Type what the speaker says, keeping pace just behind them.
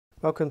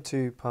Welcome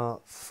to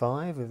part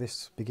 5 of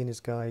this beginner's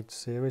guide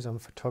series on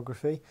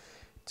photography.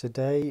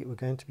 Today we're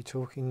going to be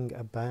talking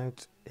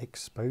about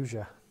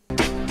exposure.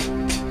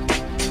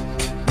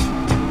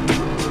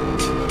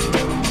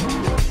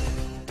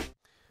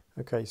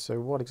 Okay, so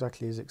what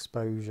exactly is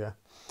exposure?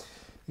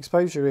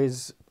 Exposure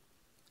is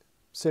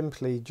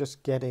simply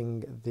just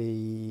getting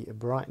the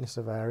brightness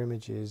of our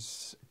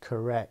images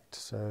correct,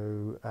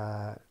 so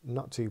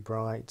not too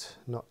bright,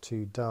 not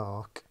too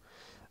dark.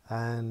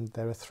 And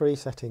there are 3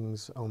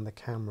 settings on the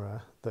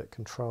camera that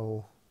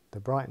control the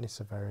brightness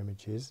of our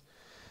images.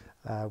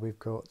 We've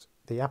got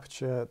the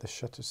aperture, the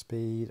shutter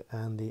speed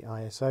and the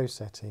ISO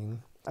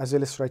setting, as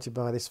illustrated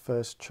by this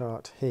first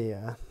chart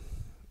here.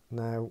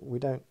 Now, we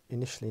don't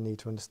initially need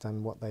to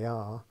understand what they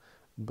are,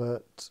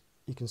 but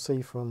you can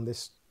see from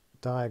this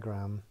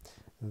diagram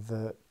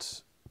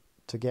that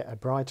to get a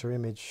brighter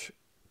image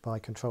by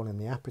controlling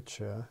the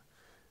aperture,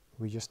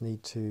 we just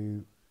need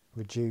to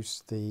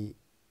reduce the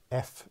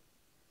f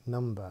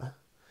number.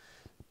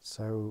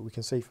 So we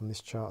can see from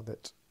this chart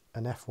that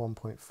an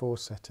f1.4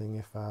 setting,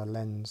 if our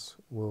lens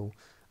will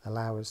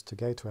allow us to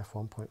go to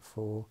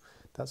f1.4,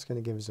 that's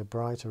going to give us a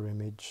brighter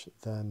image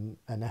than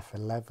an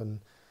f11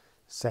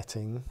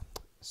 setting.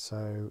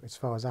 So as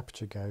far as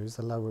aperture goes,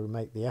 the lower we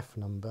make the f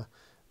number,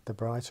 the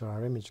brighter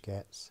our image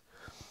gets.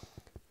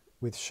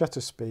 With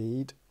shutter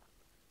speed,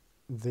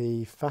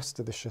 the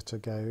faster the shutter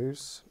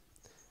goes,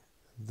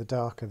 the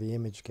darker the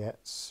image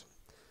gets.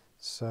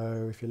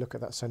 So if you look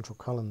at that central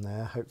column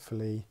there,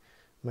 hopefully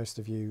most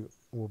of you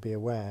will be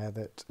aware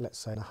that, let's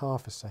say, a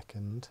half a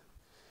second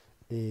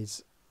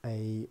is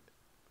a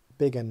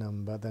bigger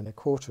number than a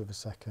quarter of a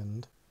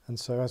second. And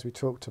so, as we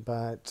talked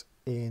about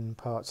in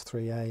parts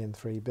 3A and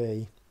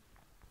 3B,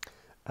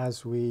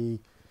 as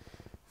we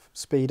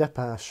speed up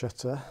our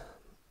shutter,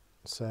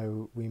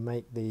 so we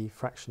make the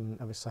fraction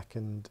of a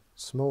second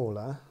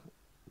smaller,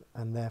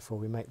 and therefore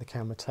we make the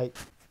camera take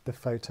the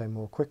photo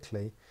more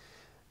quickly,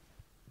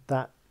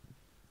 that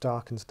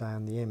darkens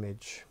down the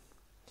image.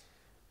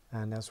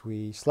 And as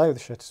we slow the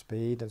shutter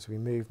speed, as we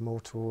move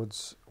more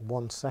towards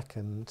 1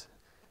 second,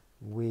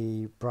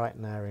 we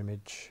brighten our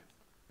image.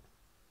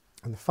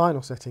 And the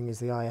final setting is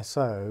the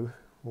ISO,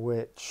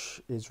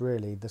 which is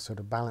really the sort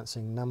of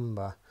balancing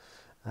number.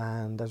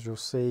 And as you'll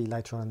see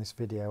later on in this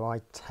video,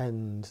 I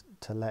tend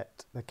to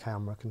let the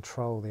camera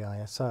control the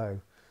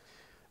ISO.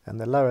 And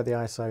the lower the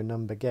ISO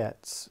number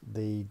gets,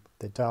 the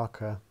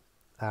darker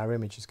our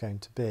image is going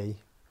to be.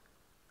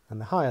 And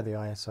the higher the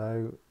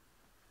ISO,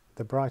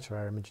 the brighter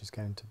our image is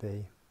going to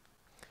be.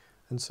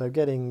 And so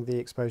getting the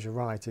exposure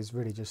right is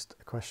really just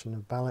a question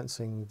of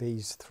balancing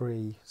these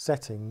 3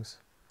 settings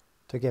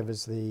to give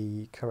us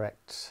the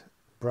correct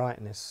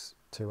brightness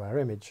to our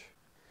image.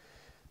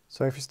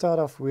 So if you start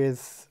off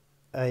with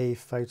a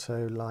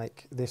photo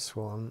like this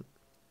one,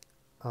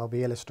 I'll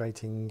be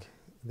illustrating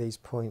these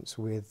points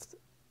with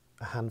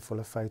a handful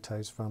of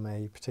photos from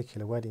a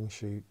particular wedding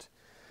shoot.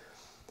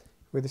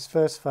 With this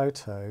first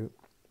photo,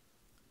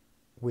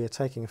 we are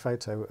taking a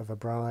photo of a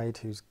bride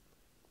who's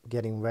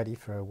getting ready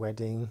for a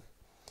wedding.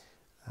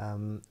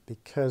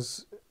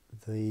 Because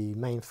the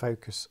main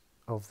focus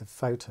of the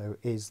photo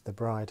is the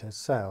bride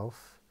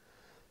herself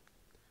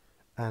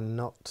and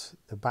not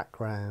the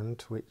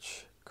background,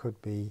 which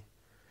could be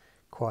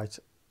quite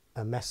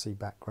a messy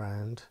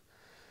background,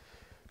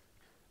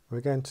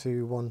 we're going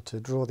to want to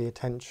draw the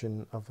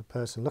attention of the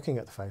person looking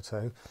at the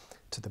photo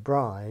to the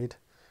bride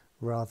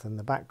rather than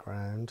the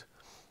background.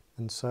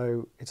 And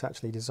so it's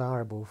actually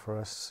desirable for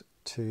us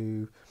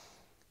to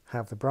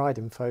have the bride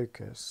in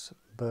focus,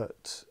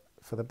 but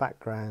for the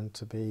background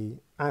to be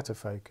out of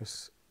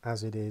focus,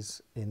 as it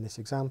is in this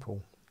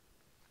example.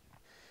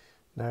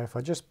 Now, if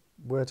I just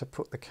were to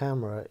put the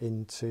camera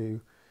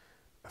into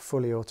a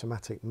fully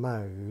automatic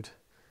mode,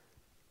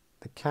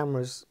 the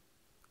camera's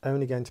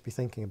only going to be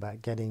thinking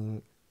about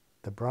getting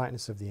the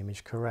brightness of the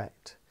image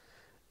correct.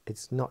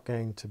 It's not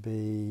going to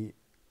be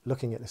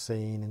looking at the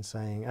scene and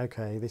saying,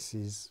 okay, this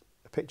is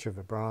a picture of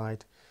a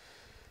bride,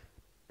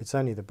 it's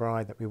only the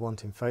bride that we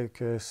want in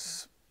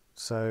focus.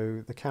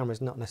 So the camera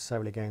is not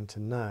necessarily going to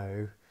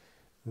know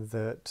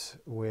that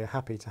we're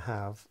happy to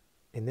have,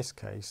 in this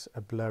case,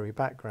 a blurry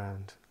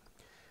background.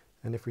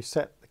 And if we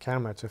set the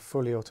camera to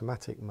fully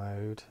automatic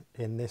mode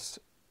in this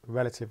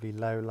relatively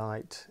low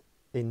light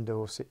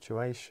indoor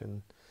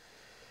situation,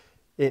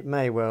 it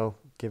may well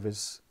give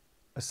us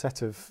a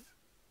set of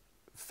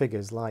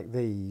figures like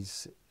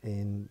these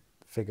in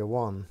figure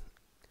 1.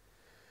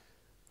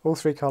 All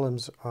 3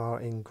 columns are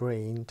in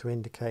green to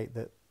indicate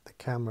that the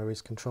camera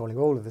is controlling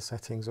all of the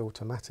settings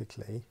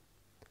automatically.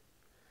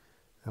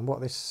 And what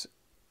this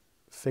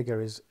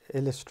figure is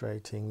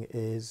illustrating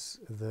is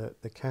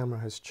that the camera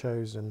has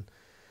chosen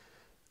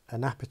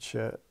an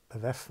aperture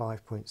of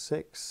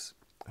f5.6,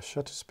 a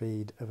shutter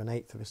speed of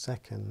 1/8 of a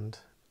second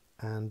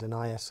and an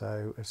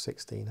ISO of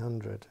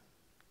 1600.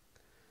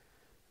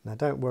 Now,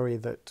 don't worry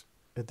that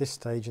at this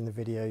stage in the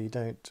video you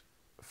don't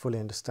fully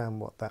understand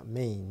what that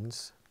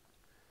means,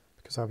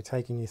 because I'll be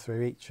taking you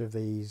through each of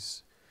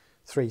these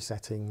 3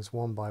 settings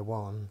one by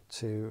one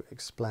to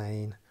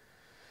explain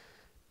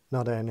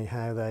not only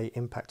how they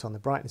impact on the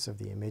brightness of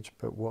the image,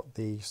 but what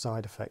the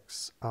side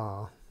effects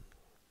are.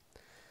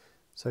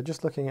 So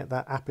just looking at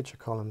that aperture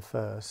column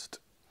first,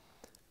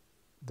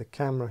 the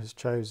camera has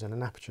chosen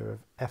an aperture of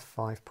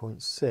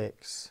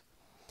f5.6.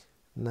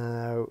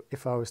 Now,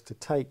 if I was to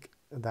take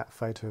that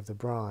photo of the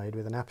bride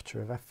with an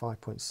aperture of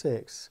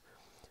f5.6,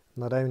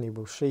 not only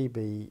will she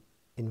be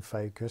in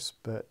focus,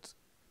 but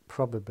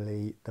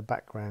probably the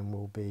background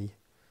will be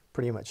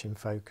pretty much in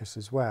focus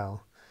as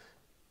well.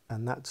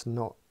 And that's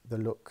not the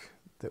look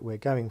that we're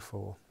going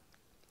for.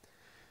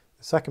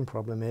 The second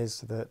problem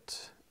is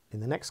that in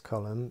the next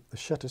column, the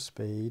shutter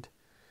speed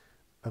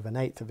of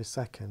 1/8 of a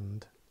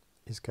second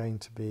is going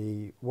to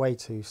be way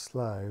too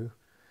slow,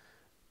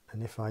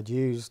 and if I'd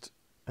used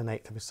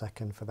 1/8 of a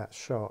second for that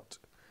shot,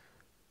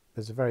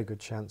 there's a very good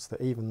chance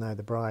that even though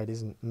the bride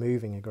isn't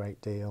moving a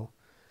great deal,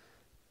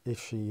 if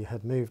she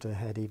had moved her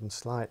head even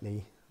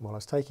slightly while I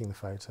was taking the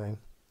photo,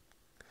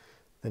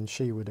 then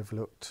she would have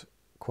looked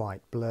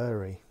quite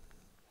blurry.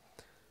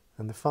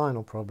 And the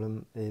final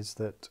problem is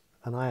that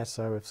an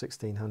ISO of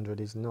 1600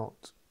 is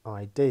not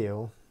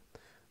ideal,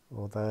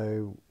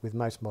 although with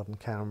most modern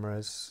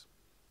cameras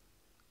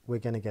we're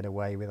going to get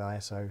away with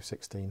ISO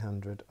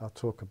 1600. I'll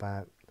talk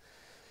about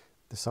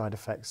the side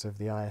effects of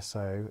the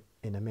ISO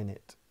in a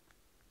minute.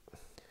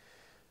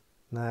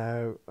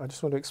 Now, I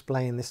just want to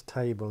explain this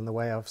table and the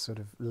way I've sort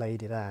of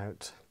laid it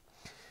out.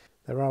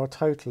 There are a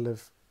total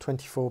of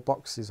 24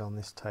 boxes on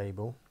this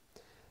table.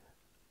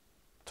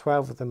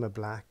 12 of them are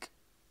black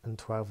and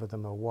 12 of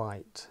them are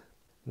white.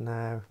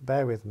 Now,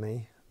 bear with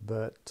me,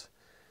 but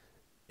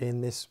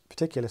in this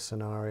particular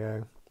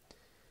scenario,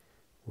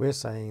 we're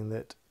saying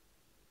that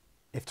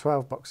if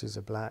 12 boxes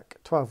are black,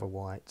 12 are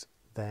white,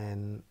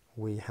 then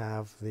we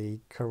have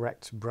the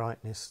correct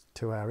brightness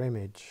to our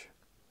image.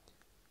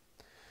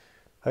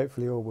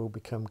 Hopefully all will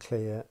become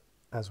clear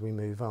as we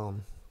move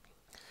on.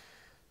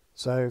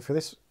 So for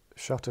this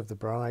shot of the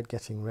bride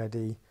getting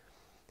ready,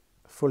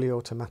 fully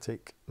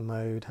automatic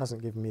mode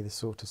hasn't given me the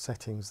sort of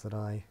settings that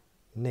I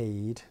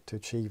need to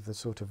achieve the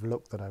sort of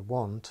look that I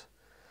want.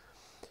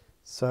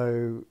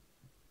 So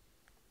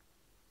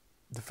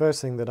the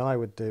first thing that I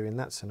would do in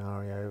that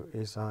scenario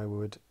is I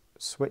would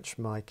switch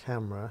my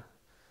camera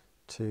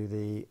to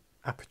the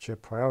aperture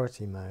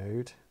priority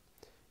mode,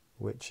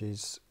 which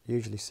is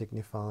usually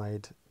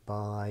signified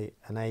by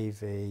an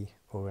AV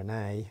or an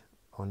A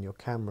on your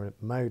camera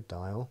mode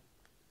dial.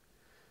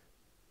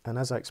 And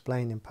as I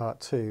explained in part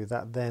 2,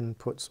 that then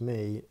puts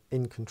me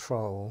in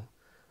control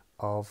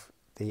of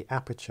the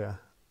aperture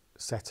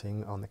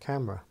setting on the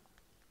camera.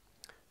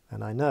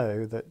 And I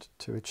know that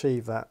to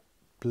achieve that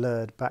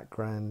blurred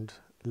background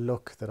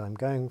look that I'm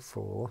going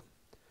for,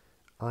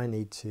 I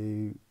need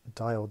to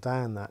dial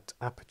down that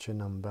aperture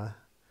number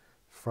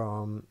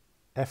from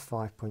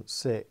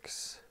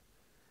f5.6,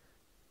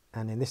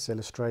 and in this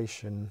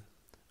illustration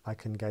I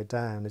can go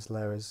down as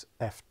low as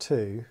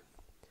f2,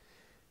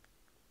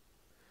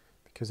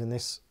 because in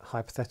this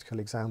hypothetical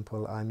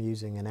example I'm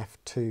using an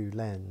f2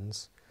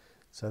 lens,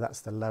 so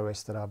that's the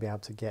lowest that I'll be able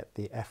to get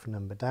the f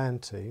number down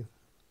to.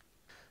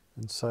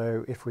 And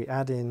so if we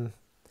add in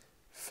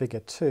figure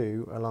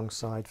 2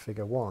 alongside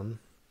figure 1,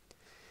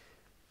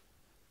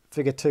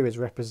 figure 2 is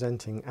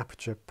representing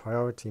aperture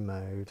priority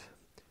mode,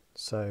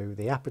 so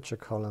the aperture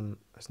column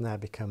has now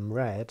become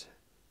red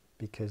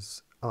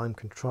because I'm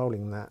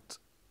controlling that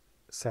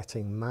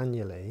setting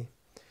manually,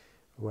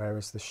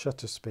 whereas the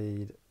shutter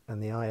speed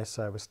and the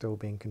ISO are still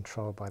being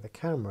controlled by the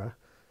camera,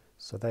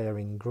 so they are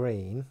in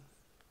green.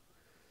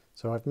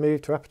 So I've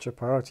moved to aperture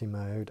priority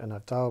mode and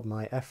I've dialed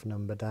my f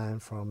number down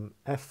from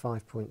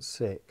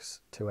f5.6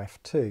 to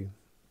f2.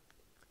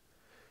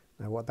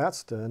 Now what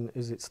that's done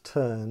is it's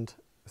turned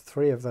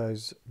 3 of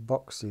those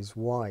boxes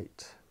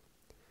white,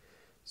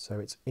 so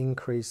it's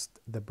increased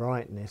the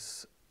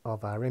brightness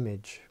of our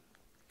image.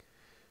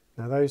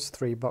 Now those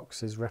 3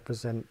 boxes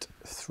represent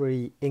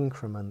 3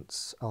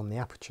 increments on the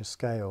aperture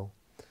scale,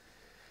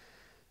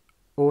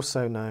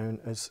 also known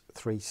as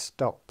 3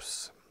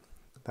 stops.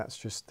 That's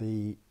just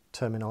the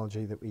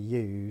terminology that we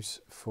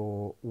use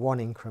for 1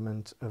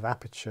 increment of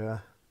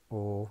aperture,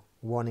 or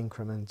 1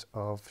 increment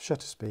of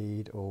shutter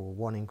speed, or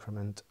 1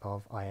 increment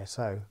of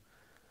ISO.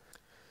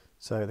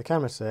 So the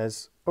camera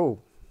says, oh,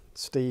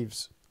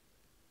 Steve's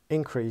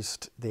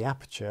increased the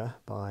aperture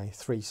by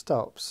 3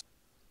 stops,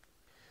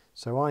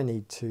 so I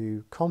need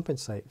to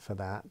compensate for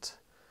that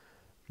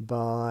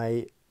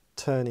by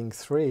turning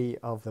 3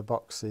 of the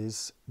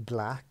boxes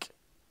black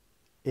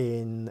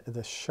in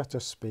the shutter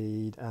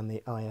speed and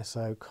the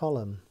ISO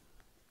column.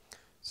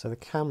 So the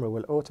camera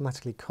will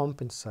automatically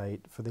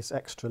compensate for this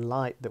extra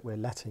light that we're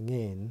letting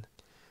in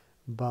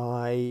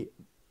by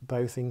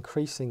both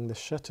increasing the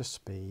shutter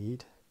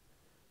speed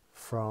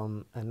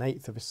from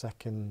 1/8 of a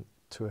second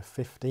to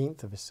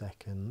 1/15 of a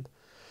second,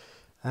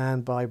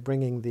 and by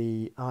bringing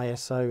the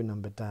ISO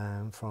number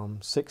down from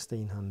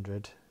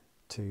 1600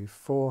 to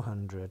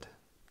 400.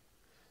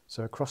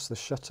 So across the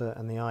shutter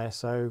and the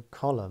ISO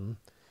column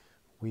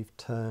we've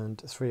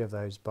turned 3 of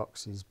those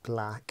boxes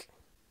black,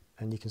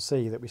 and you can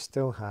see that we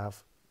still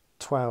have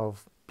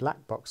 12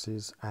 black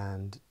boxes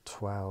and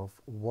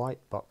 12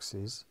 white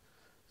boxes,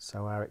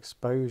 so our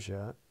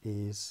exposure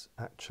is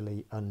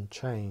actually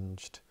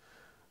unchanged.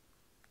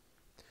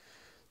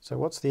 So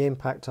what's the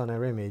impact on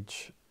our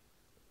image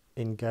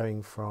in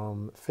going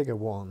from figure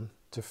 1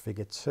 to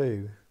figure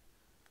 2?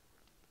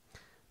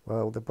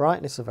 Well, the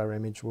brightness of our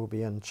image will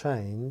be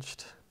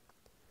unchanged,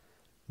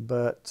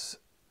 but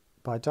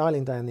by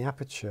dialing down the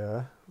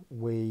aperture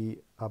we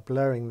are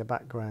blurring the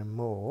background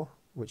more,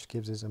 which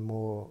gives us a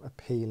more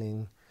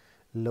appealing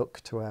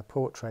look to our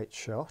portrait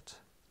shot.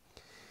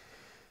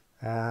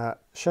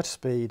 Shutter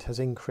speed has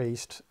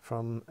increased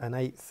from an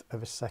 1/8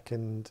 of a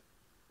second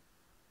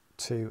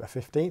to a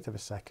 1/15 of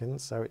a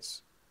second, so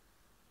it's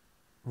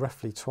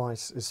roughly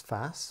twice as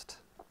fast,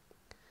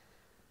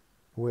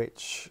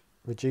 which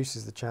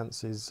reduces the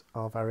chances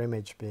of our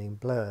image being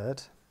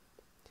blurred,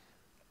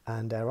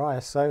 and our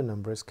ISO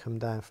number has come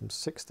down from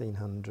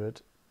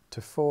 1600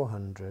 to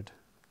 400.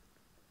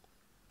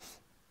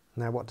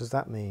 Now what does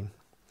that mean?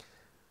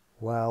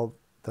 Well,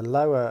 the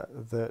lower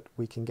that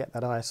we can get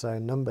that ISO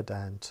number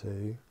down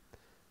to,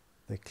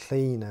 the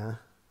cleaner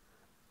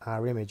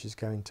our image is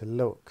going to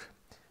look,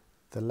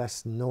 the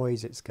less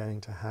noise it's going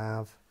to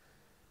have,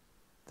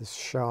 the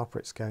sharper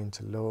it's going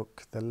to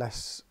look, the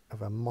less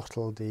of a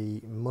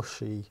mottledy,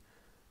 mushy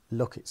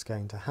look it's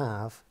going to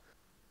have.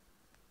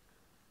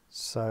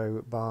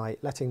 So by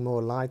letting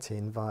more light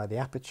in via the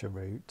aperture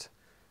route,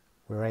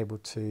 we're able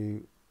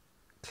to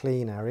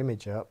clean our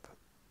image up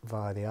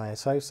via the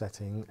ISO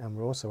setting, and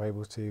we're also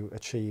able to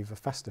achieve a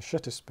faster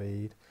shutter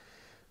speed,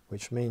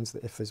 which means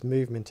that if there's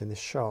movement in the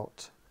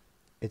shot,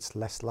 it's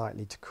less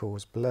likely to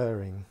cause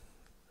blurring.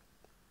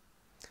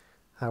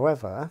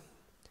 However,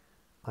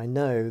 I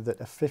know that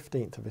a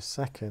 1/15 of a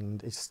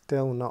second is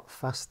still not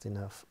fast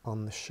enough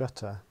on the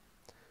shutter,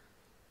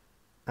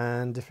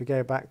 and if we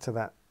go back to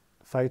that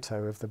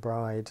photo of the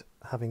bride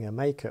having her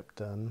makeup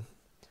done,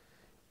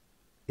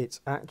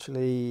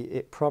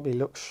 it probably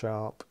looks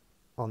sharp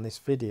on this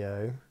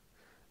video,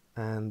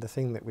 and the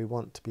thing that we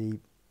want to be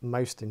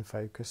most in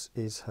focus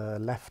is her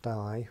left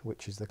eye,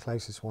 which is the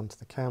closest one to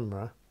the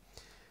camera.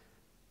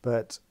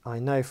 But I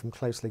know from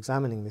closely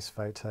examining this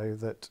photo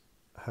that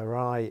her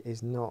eye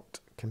is not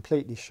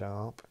completely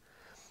sharp,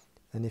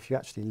 and if you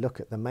actually look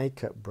at the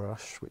makeup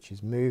brush, which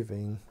is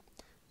moving,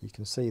 you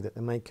can see that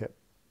the makeup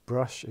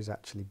brush is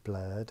actually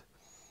blurred,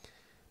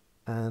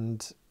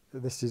 and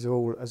this is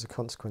all as a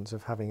consequence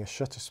of having a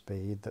shutter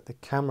speed that the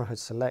camera had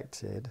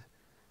selected,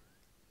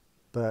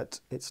 but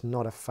it's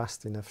not a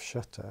fast enough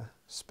shutter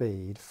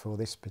speed for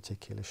this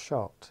particular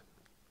shot.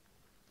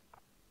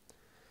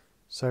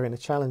 So in a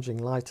challenging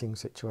lighting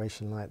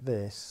situation like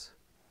this,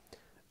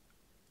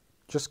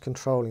 just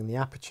controlling the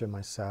aperture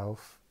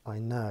myself, I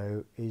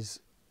know, is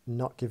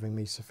not giving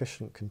me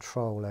sufficient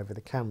control over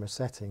the camera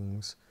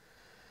settings,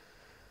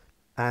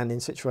 and in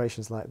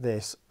situations like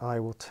this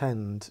I will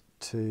tend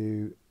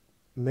to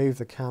move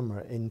the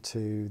camera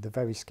into the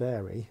very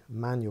scary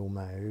manual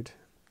mode.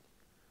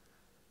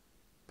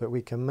 But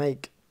we can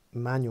make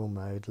manual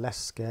mode less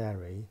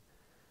scary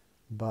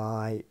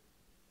by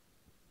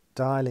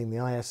dialing the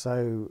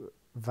ISO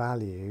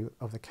value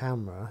of the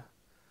camera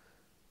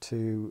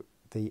to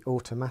the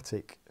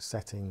automatic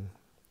setting.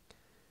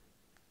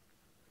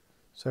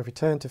 So if we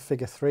turn to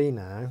figure 3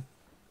 now,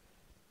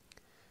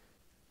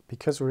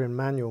 because we're in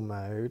manual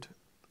mode,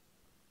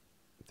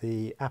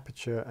 the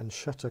aperture and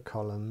shutter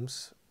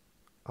columns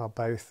are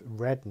both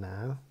red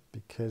now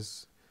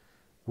because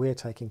we're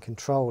taking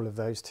control of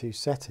those two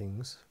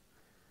settings.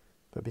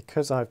 But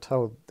because I've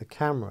told the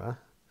camera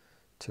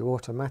to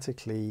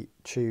automatically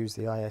choose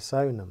the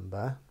ISO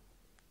number,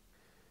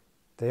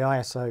 the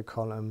ISO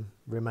column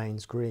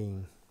remains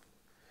green.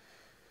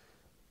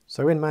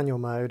 So in manual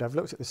mode, I've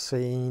looked at the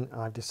scene,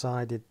 I've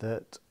decided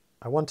that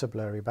I want a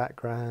blurry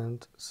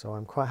background, so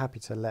I'm quite happy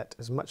to let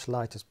as much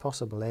light as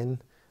possible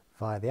in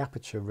via the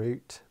aperture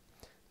route.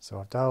 So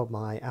I've dialed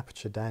my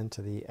aperture down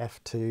to the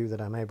f2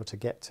 that I'm able to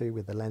get to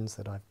with the lens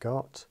that I've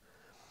got.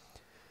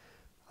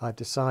 I've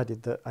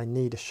decided that I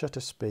need a shutter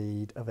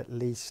speed of at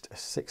least a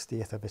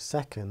 1/60th of a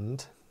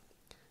second,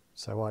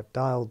 so I've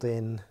dialed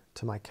in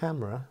to my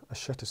camera a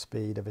shutter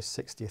speed of a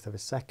 1/60th of a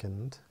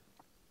second.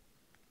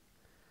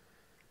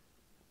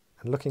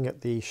 And looking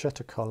at the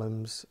shutter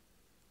columns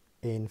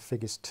in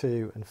figures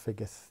 2 and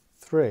figure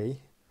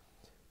 3,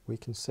 we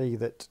can see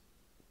that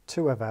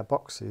 2 of our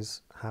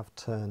boxes have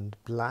turned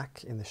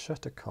black in the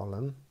shutter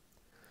column,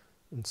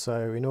 and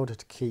so in order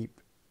to keep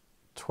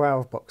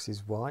 12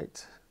 boxes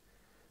white,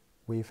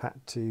 we've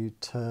had to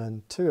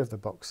turn 2 of the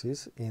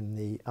boxes in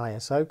the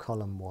ISO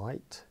column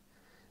white,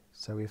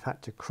 so we've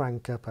had to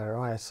crank up our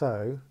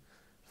ISO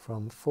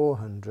from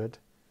 400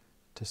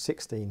 to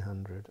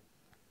 1600.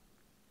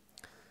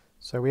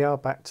 So we are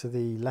back to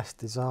the less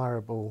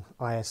desirable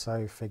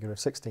ISO figure of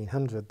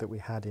 1600 that we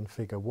had in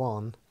figure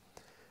 1,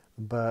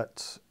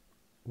 but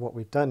what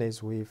we've done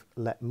is we've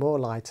let more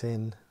light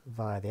in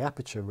via the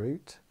aperture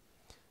route,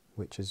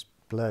 which has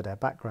blurred our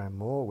background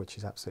more, which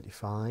is absolutely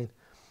fine,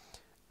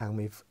 and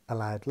we've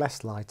allowed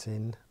less light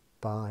in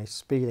by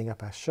speeding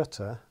up our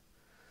shutter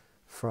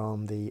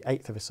from the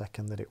 1/8 of a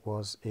second that it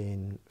was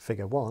in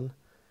figure 1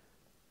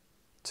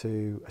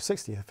 to a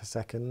 60th of a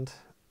second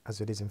as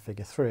it is in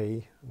figure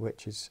 3,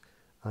 which is,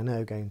 I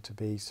know, going to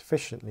be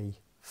sufficiently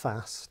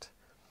fast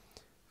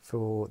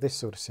for this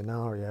sort of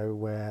scenario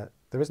where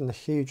there isn't a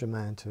huge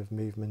amount of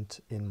movement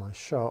in my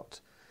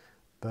shot,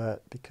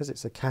 but because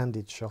it's a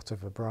candid shot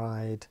of a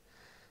bride,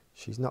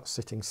 she's not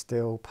sitting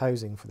still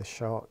posing for the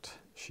shot,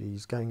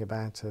 she's going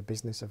about her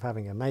business of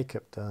having her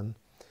makeup done.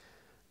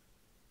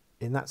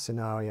 In that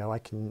scenario I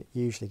can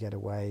usually get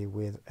away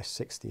with a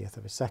 60th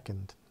of a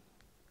second.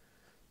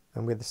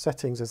 And with the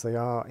settings as they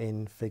are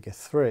in figure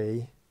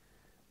 3,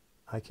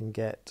 I can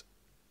get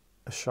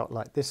a shot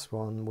like this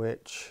one,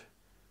 which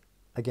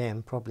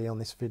again, probably on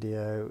this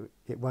video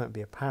it won't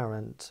be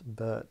apparent,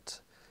 but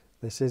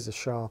this is a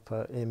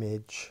sharper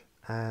image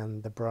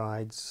and the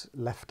bride's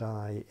left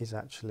eye is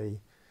actually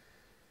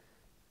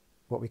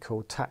what we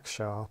call tack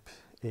sharp.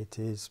 It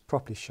is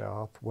properly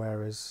sharp,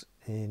 whereas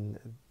in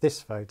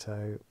this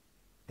photo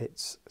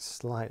it's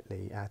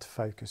slightly out of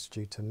focus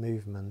due to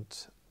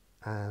movement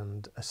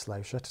and a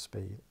slow shutter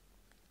speed.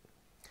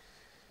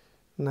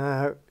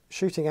 Now,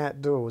 shooting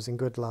outdoors in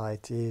good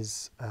light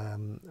is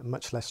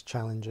much less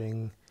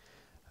challenging.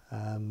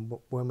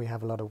 When we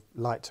have a lot of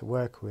light to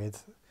work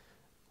with,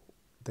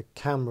 the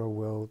camera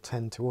will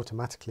tend to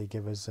automatically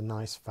give us a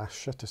nice fast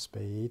shutter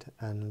speed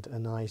and a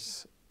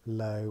nice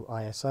low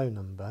ISO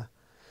number.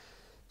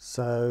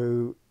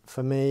 So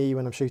for me,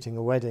 when I'm shooting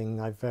a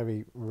wedding, I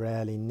very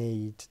rarely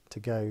need to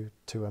go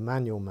to a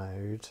manual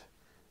mode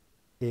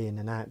in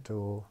an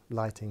outdoor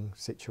lighting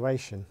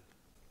situation.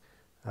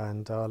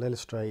 And I'll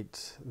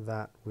illustrate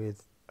that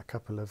with a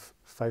couple of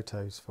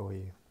photos for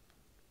you.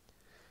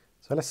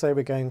 So let's say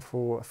we're going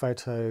for a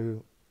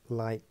photo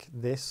like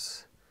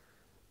this.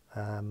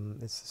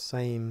 It's the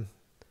same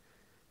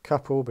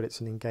couple, but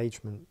it's an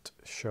engagement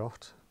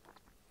shot.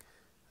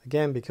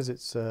 Again, because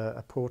it's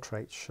a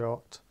portrait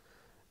shot,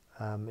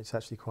 it's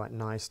actually quite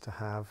nice to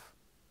have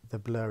the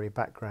blurry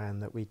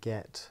background that we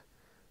get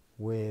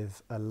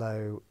with a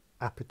low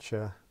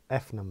aperture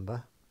f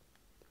number.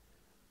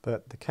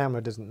 But the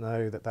camera doesn't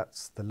know that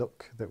that's the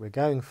look that we're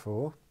going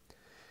for.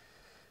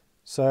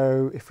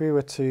 So if we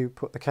were to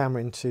put the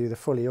camera into the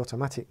fully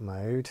automatic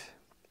mode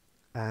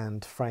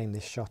and frame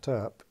this shot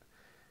up,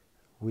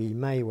 we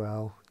may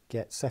well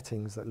get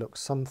settings that look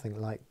something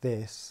like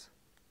this.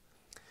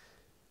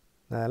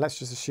 Now let's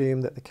just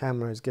assume that the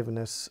camera has given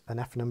us an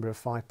f number of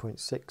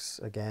 5.6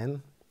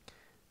 again,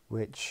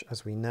 which,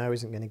 as we know,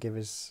 isn't going to give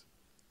us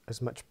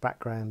as much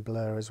background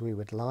blur as we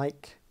would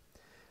like.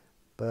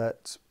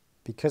 But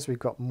because we've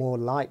got more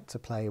light to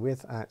play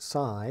with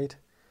outside,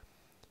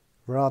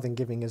 rather than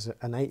giving us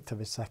an 1/8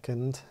 of a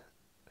second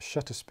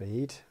shutter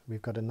speed,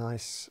 we've got a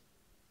nice,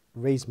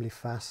 reasonably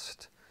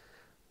fast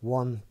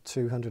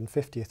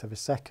 1/250th of a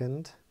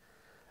second.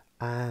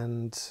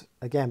 And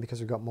again, because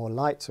we've got more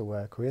light to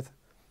work with,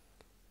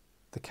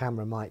 the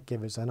camera might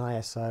give us an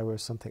ISO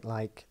of something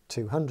like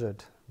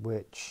 200,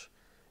 which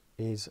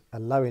is a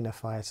low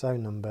enough ISO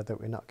number that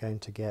we're not going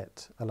to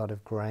get a lot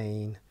of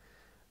grain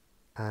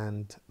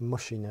and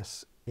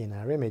mushiness in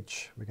our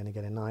image. We're going to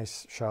get a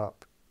nice,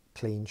 sharp,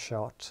 clean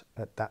shot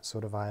at that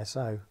sort of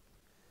ISO.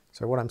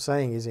 So what I'm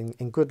saying is,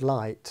 in good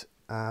light,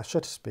 our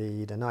shutter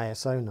speed and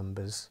ISO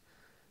numbers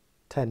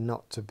tend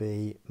not to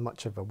be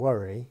much of a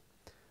worry,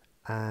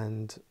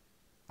 and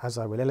as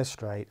I will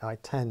illustrate, I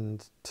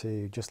tend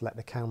to just let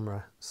the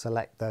camera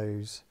select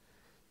those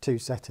two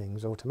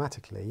settings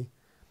automatically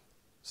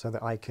so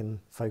that I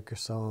can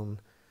focus on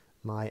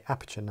my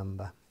aperture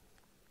number.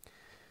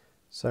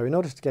 So in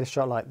order to get a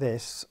shot like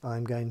this,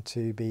 I'm going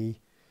to be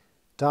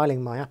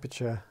dialing my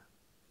aperture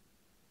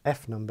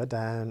f number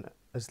down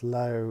as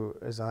low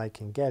as I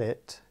can get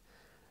it.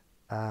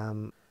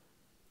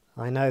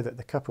 I know that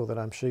the couple that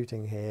I'm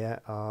shooting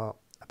here are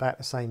about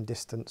the same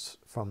distance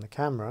from the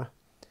camera,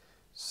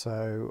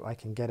 so I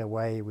can get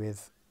away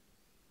with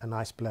a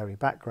nice blurry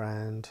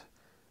background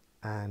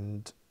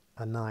and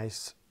a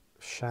nice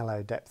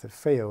shallow depth of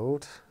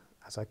field,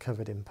 as I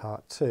covered in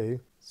part 2.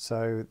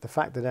 So the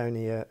fact that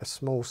only a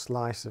small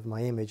slice of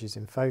my image is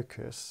in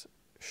focus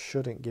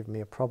shouldn't give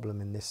me a problem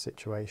in this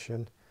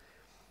situation.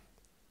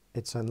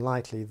 It's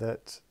unlikely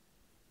that,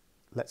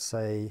 let's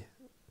say,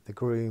 the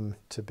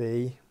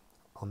groom-to-be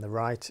on the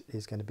right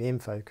is going to be in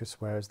focus,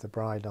 whereas the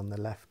bride on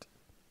the left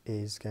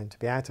is going to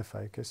be out of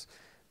focus,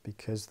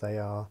 because they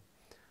are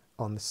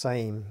on the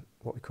same,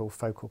 what we call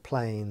focal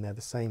plane. They're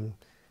the same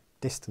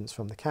distance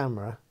from the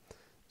camera,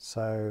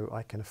 so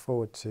I can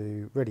afford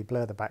to really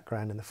blur the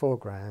background in the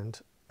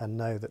foreground and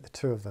know that the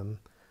two of them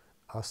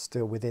are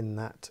still within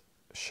that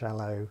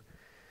shallow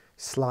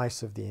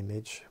slice of the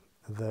image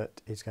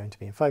that is going to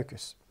be in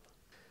focus.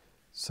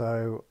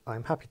 So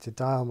I'm happy to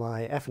dial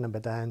my f number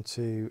down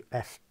to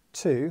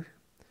f2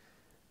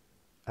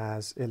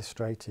 as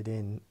illustrated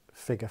in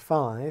figure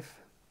 5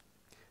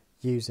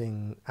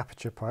 using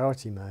aperture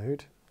priority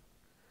mode.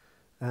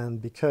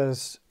 And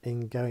because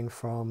in going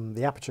from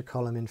the aperture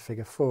column in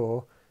figure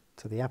 4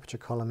 to the aperture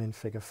column in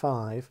figure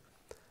 5,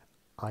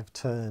 I've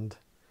turned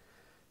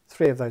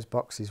 3 of those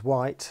boxes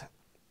white,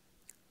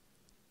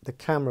 the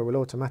camera will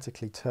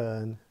automatically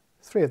turn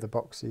 3 of the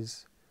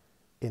boxes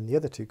in the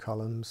other 2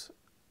 columns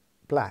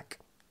black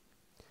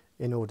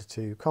in order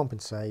to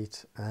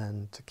compensate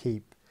and to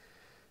keep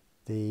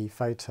the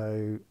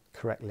photo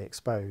correctly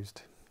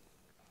exposed.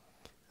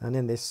 And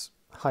in this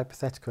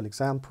hypothetical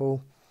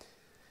example,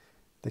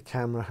 the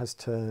camera has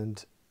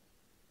turned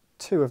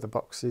 2 of the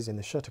boxes in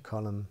the shutter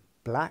column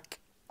black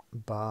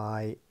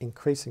by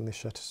increasing the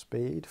shutter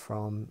speed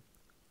from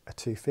a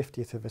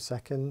 2/50th of a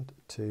second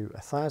to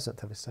a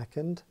 1,000th of a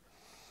second,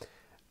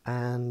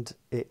 and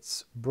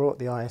it's brought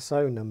the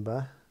ISO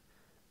number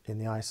in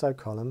the ISO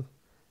column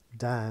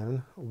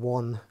down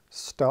 1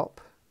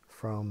 stop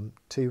from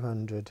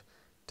 200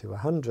 to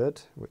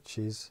 100, which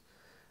is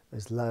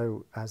as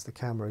low as the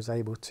camera is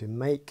able to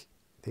make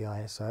the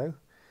ISO,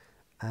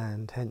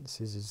 and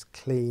hence is as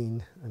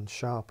clean and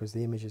sharp as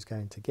the image is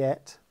going to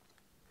get.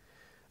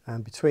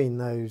 And between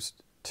those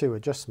 2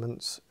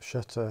 adjustments,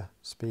 shutter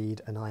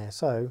speed and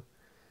ISO,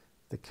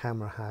 the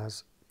camera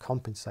has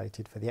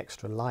compensated for the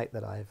extra light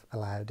that I've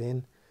allowed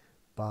in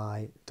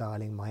by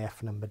dialing my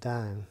F number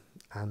down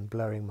and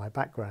blurring my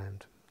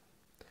background.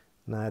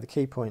 Now the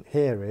key point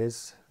here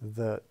is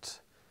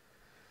that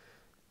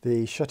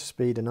the shutter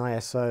speed and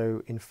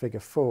ISO in figure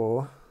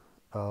 4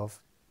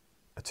 of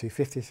a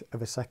 2/50th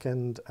of a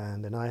second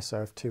and an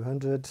ISO of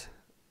 200,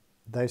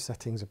 those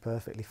settings are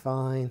perfectly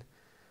fine,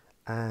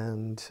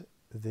 and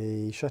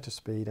the shutter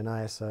speed and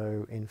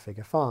ISO in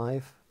figure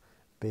 5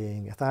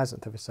 being a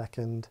 1,000th of a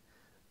second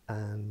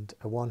and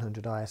a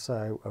 100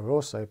 ISO are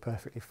also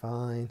perfectly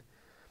fine.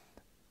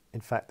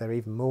 In fact, they're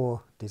even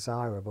more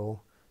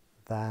desirable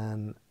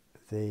than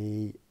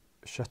the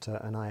shutter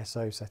and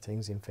ISO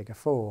settings in figure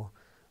 4,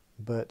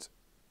 but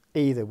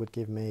either would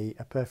give me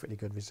a perfectly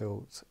good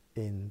result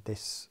in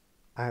this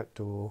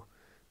outdoor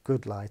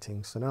good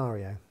lighting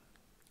scenario.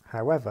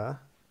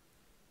 However,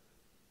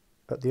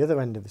 at the other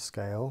end of the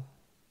scale,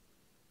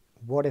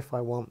 what if I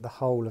want the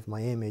whole of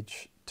my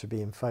image to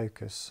be in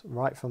focus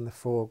right from the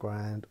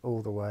foreground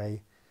all the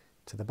way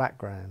to the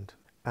background?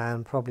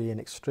 And probably an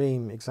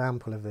extreme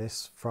example of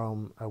this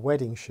from a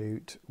wedding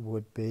shoot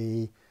would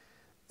be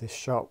this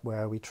shot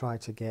where we try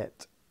to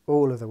get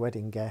all of the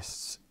wedding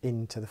guests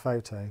into the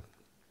photo,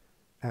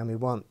 and we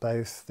want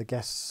both the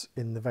guests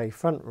in the very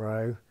front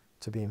row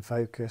to be in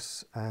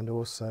focus and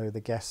also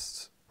the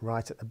guests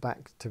right at the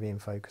back to be in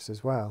focus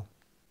as well.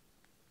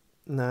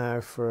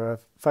 Now for a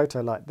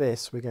photo like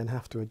this, we're going to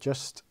have to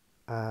adjust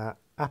our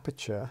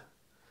aperture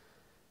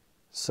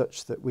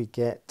such that we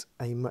get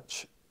a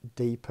much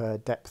deeper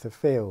depth of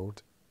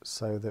field,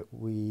 so that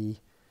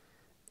we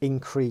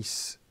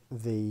increase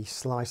the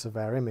slice of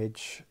our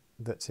image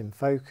that's in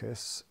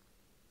focus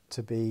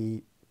to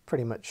be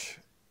pretty much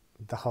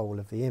the whole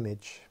of the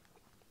image.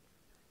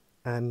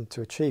 And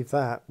to achieve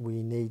that,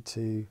 we need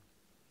to,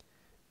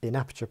 in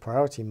aperture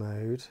priority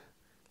mode,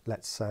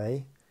 let's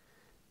say,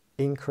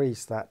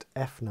 increase that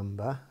F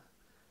number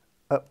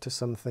up to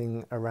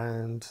something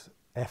around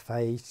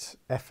F8,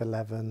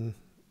 F11,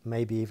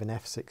 maybe even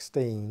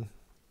F16.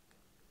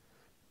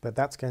 But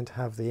that's going to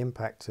have the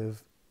impact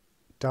of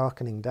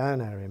darkening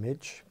down our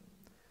image,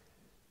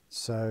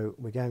 so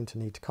we're going to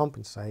need to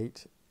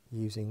compensate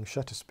using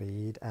shutter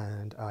speed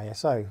and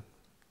ISO.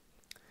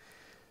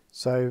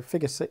 So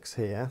figure 6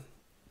 here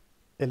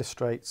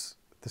illustrates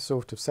the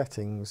sort of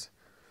settings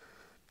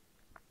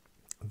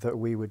that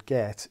we would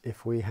get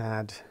if we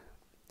had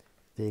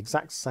the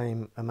exact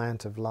same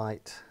amount of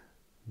light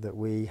that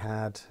we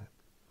had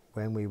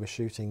when we were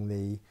shooting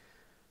the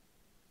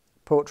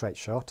portrait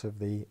shot of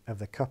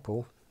the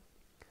couple,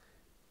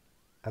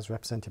 as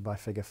represented by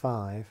figure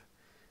 5.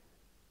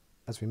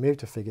 As we move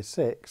to figure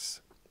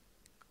 6,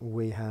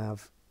 we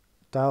have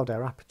dialed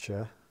our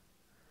aperture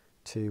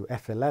to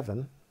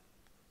f11,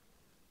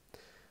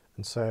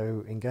 and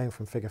so in going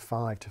from figure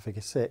 5 to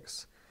figure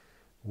 6,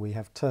 we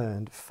have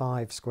turned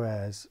 5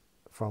 squares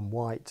from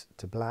white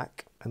to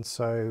black. And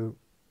so,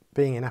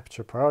 being in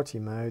aperture priority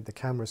mode, the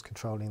camera is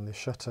controlling the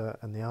shutter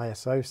and the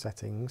ISO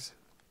settings,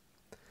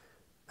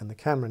 and the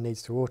camera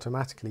needs to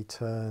automatically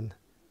turn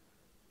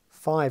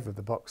 5 of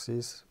the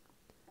boxes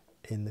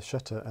in the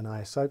shutter and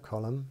ISO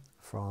column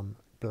from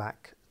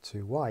black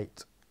to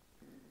white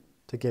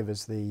to give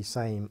us the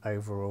same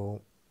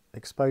overall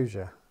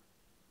exposure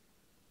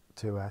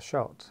to our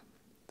shot,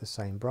 the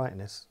same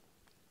brightness.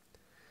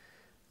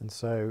 And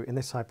so in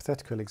this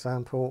hypothetical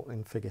example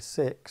in figure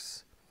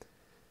 6,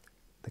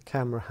 the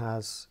camera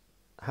has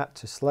had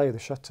to slow the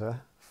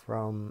shutter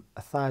from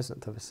a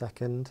 1,000th of a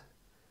second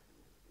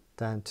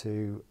down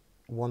to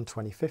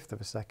 1/25th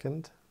of a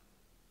second,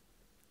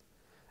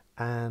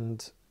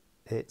 and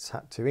it's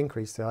had to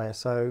increase the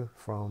ISO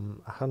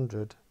from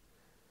 100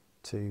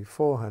 to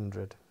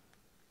 400.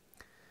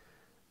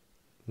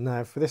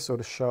 Now for this sort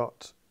of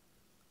shot,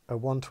 a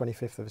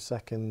 1/25th of a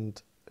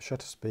second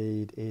shutter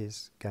speed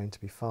is going to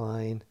be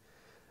fine,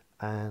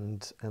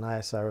 and an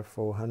ISO of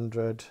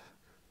 400,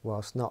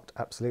 whilst not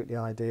absolutely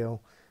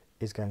ideal,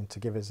 is going to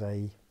give us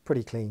a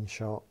pretty clean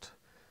shot.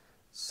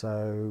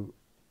 So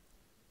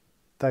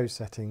those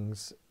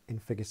settings in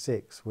figure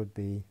 6 would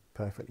be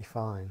perfectly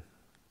fine.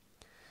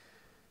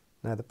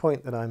 Now the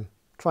point that I'm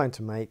trying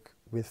to make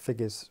with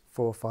figures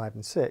 4, 5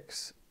 and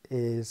 6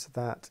 is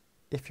that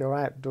if you're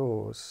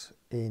outdoors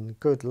in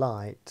good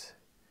light,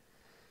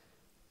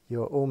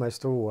 you're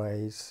almost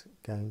always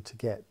going to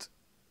get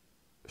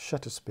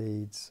shutter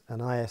speeds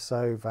and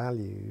ISO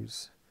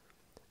values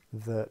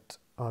that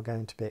are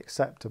going to be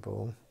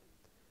acceptable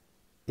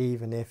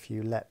even if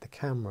you let the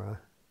camera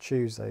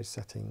choose those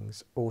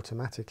settings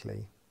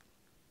automatically.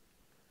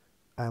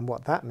 And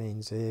what that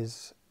means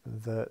is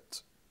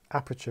that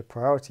aperture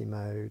priority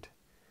mode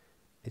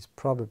is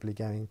probably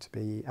going to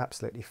be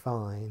absolutely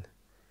fine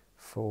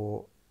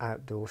for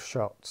outdoor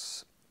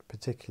shots,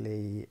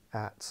 particularly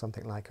at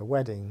something like a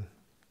wedding.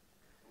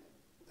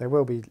 There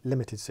will be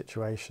limited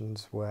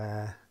situations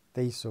where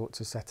these sorts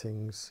of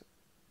settings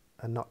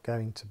are not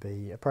going to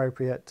be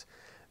appropriate,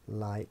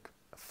 like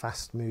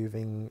fast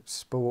moving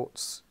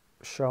sports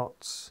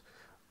shots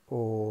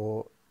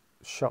or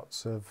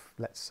shots of,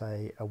 let's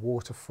say, a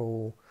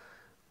waterfall,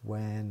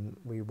 when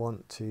we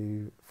want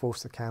to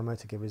force the camera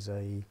to give us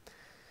a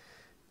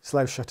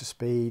slow shutter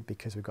speed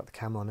because we've got the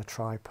camera on a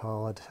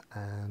tripod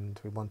and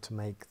we want to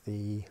make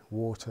the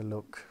water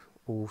look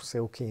all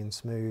silky and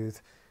smooth.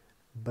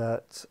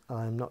 But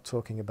I'm not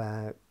talking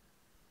about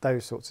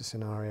those sorts of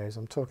scenarios.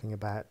 I'm talking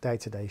about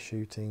day-to-day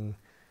shooting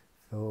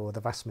for the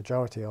vast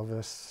majority of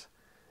us,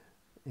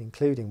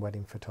 including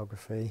wedding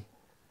photography.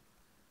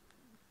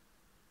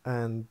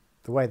 And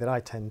the way that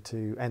I tend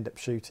to end up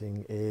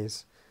shooting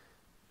is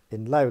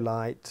in low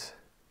light.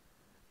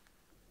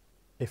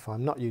 If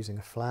I'm not using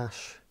a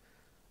flash,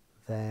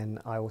 then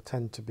I will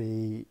tend to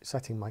be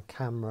setting my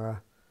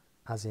camera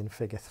as in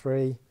figure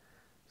 3.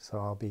 So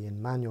I'll be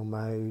in manual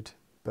mode,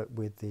 but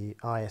with the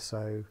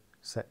ISO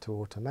set to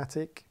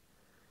automatic.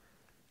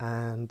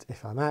 And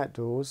if I'm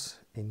outdoors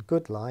in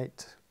good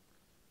light,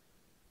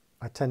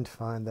 I tend to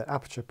find that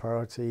aperture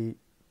priority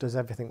does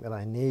everything that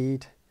I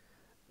need,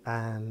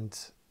 and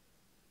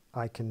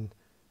I can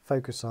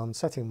focus on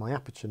setting my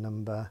aperture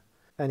number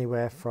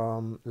anywhere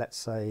from, let's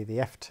say, the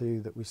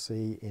f2 that we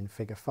see in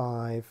figure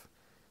 5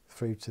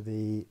 through to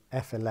the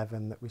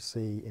f11 that we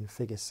see in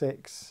figure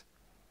 6,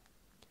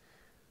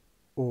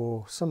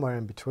 or somewhere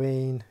in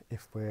between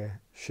if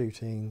we're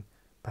shooting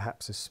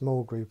perhaps a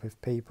small group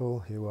of people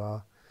who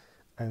are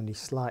only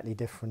slightly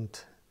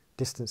different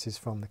distances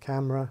from the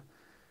camera,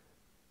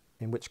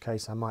 in which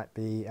case I might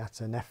be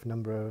at an f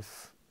number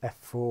of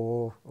f4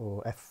 or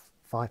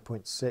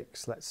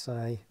f5.6, let's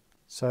say.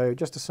 So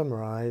just to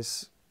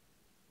summarise,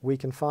 we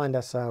can find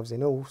ourselves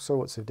in all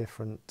sorts of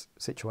different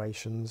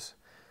situations,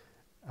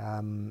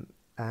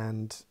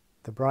 and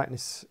the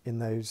brightness in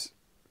those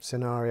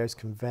scenarios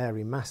can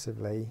vary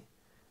massively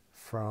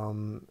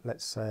from,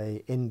 let's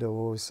say,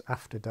 indoors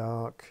after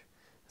dark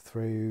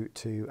through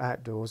to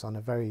outdoors on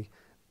a very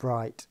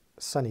bright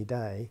sunny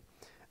day,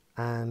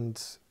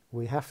 and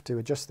we have to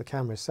adjust the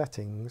camera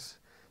settings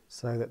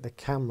so that the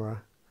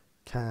camera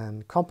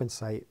can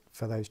compensate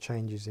for those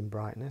changes in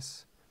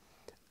brightness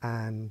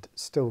and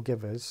still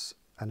give us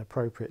an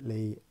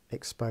appropriately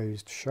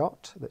exposed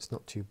shot that's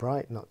not too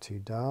bright, not too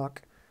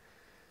dark.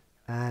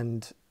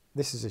 And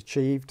this is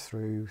achieved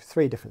through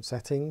 3 different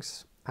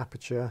settings: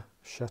 aperture,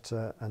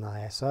 shutter and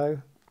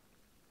ISO.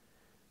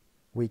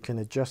 We can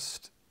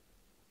adjust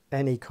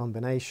any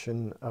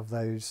combination of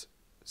those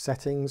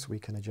settings. We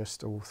can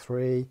adjust all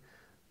 3,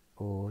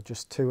 or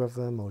just 2 of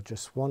them, or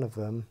just 1 of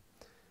them.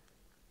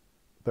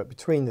 But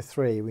between the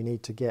 3 we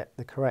need to get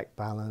the correct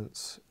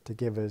balance to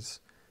give us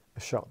a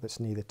shot that's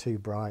neither too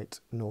bright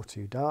nor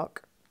too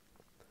dark.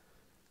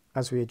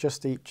 As we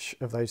adjust each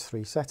of those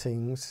 3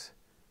 settings,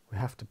 we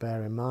have to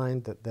bear in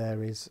mind that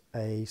there is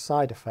a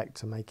side effect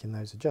to making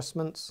those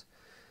adjustments.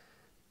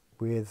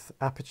 With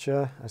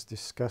aperture, as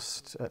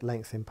discussed at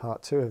length in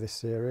part 2 of this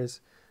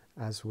series,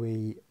 as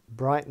we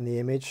brighten the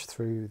image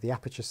through the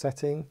aperture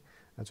setting,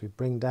 as we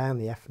bring down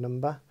the f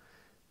number,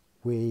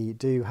 we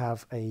do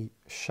have a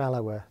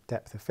shallower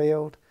depth of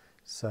field,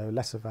 so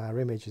less of our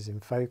image is in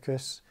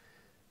focus.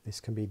 This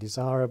can be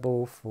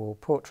desirable for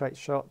portrait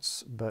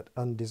shots, but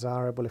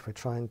undesirable if we're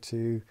trying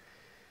to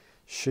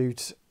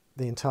shoot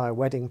the entire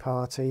wedding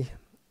party,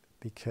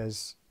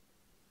 because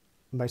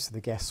most of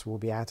the guests will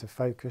be out of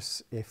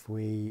focus if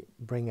we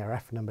bring our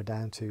f number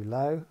down too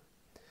low.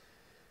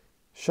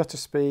 Shutter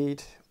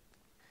speed,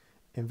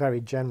 in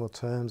very general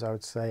terms, I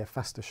would say a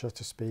faster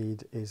shutter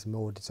speed is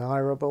more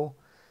desirable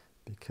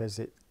because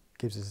it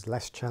gives us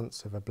less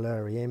chance of a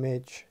blurry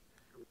image.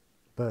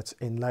 But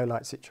in low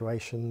light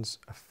situations,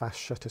 a fast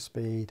shutter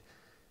speed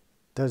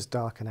does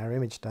darken our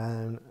image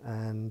down,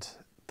 and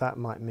that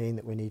might mean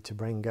that we need to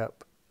bring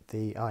up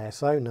the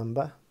ISO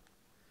number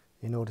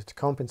in order to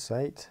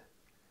compensate.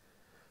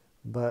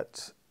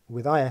 But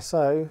with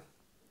ISO,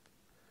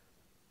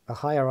 a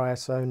higher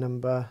ISO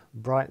number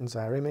brightens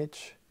our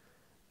image,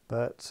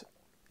 but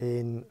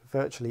in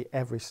virtually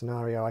every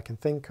scenario I can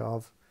think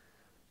of,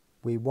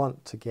 we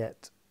want to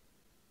get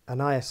an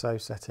ISO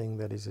setting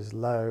that is as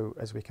low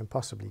as we can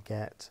possibly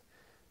get,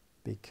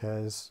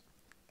 because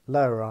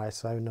lower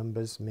ISO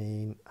numbers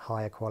mean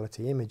higher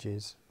quality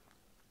images.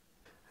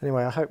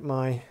 Anyway, I hope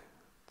my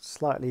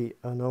slightly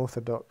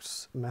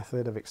unorthodox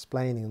method of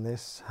explaining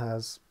this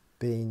has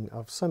been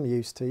of some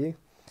use to you.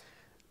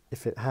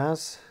 If it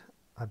has,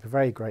 I'd be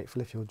very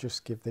grateful if you'll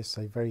just give this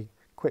a very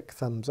quick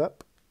thumbs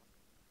up.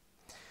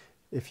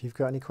 If you've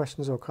got any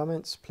questions or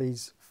comments,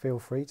 please feel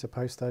free to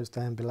post those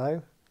down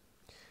below.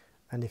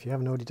 And if you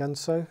haven't already done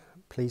so,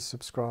 please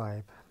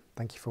subscribe.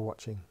 Thank you for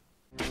watching.